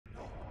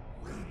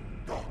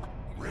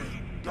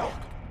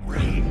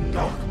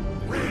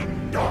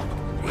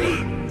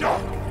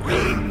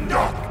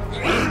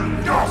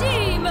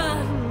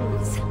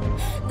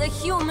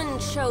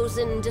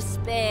citizen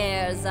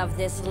despairs of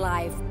this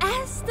life,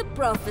 as the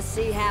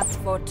prophecy hath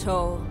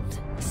foretold.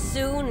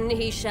 Soon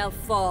he shall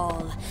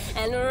fall,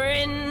 and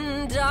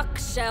Rindok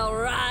shall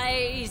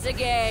rise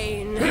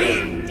again.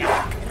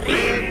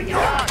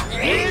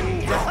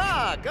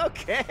 Dog,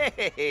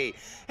 okay.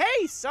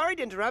 Hey, sorry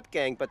to interrupt,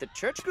 gang, but the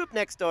church group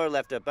next door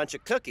left a bunch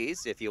of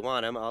cookies, if you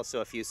want them.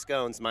 Also a few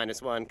scones,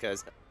 -1,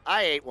 because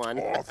I ate one.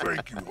 Oh,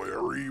 thank you,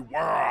 Larry.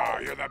 Wow,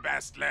 you're the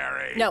best,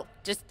 Larry. No,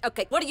 just,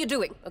 okay, what are you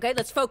doing? Okay,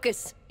 let's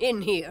focus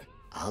in here.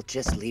 I'll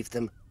just leave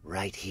them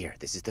right here.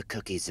 This is the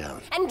cookie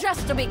zone. And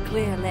just to be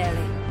clear,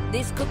 Larry,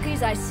 these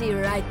cookies, I see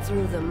right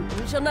through them.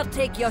 We shall not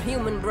take your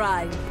human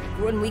bride.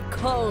 When we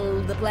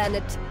cull the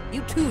planet,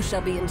 you too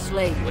shall be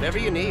enslaved. Whatever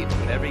you need,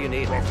 whatever you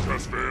need.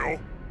 Prophetess Vale,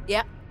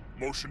 Yeah.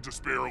 motion to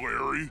spare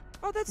Larry.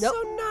 Oh, that's Nope.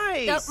 so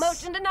nice. No,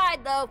 motion denied,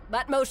 though.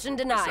 But motion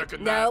denied.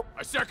 Second No. that.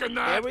 I second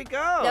that. There we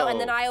go. No, and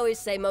then I always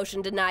say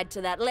motion denied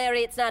to that.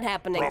 Larry, it's not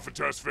happening.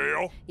 Prophetess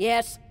Vale,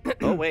 Yes.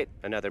 Oh, wait,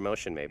 another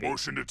motion, maybe.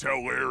 motion to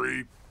tell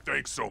Larry,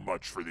 thanks so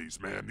much for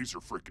these, man. These are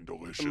freaking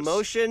delicious.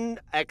 Motion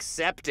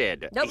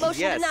accepted. No,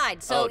 motion Yes.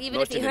 denied. So Oh, even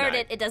if motion you heard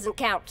denied. it doesn't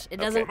count. It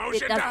doesn't. Motion It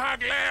to doesn't.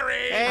 hug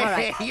Larry. Hey, All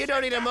right. you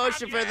don't need a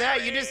motion for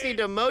that. You just need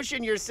to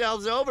motion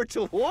yourselves over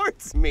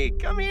towards me.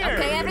 Come here.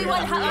 Okay,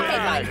 everyone. Okay,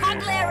 fine.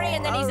 Hug Larry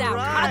and then he's All out.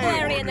 Hug right.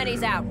 Larry and then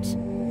he's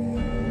out.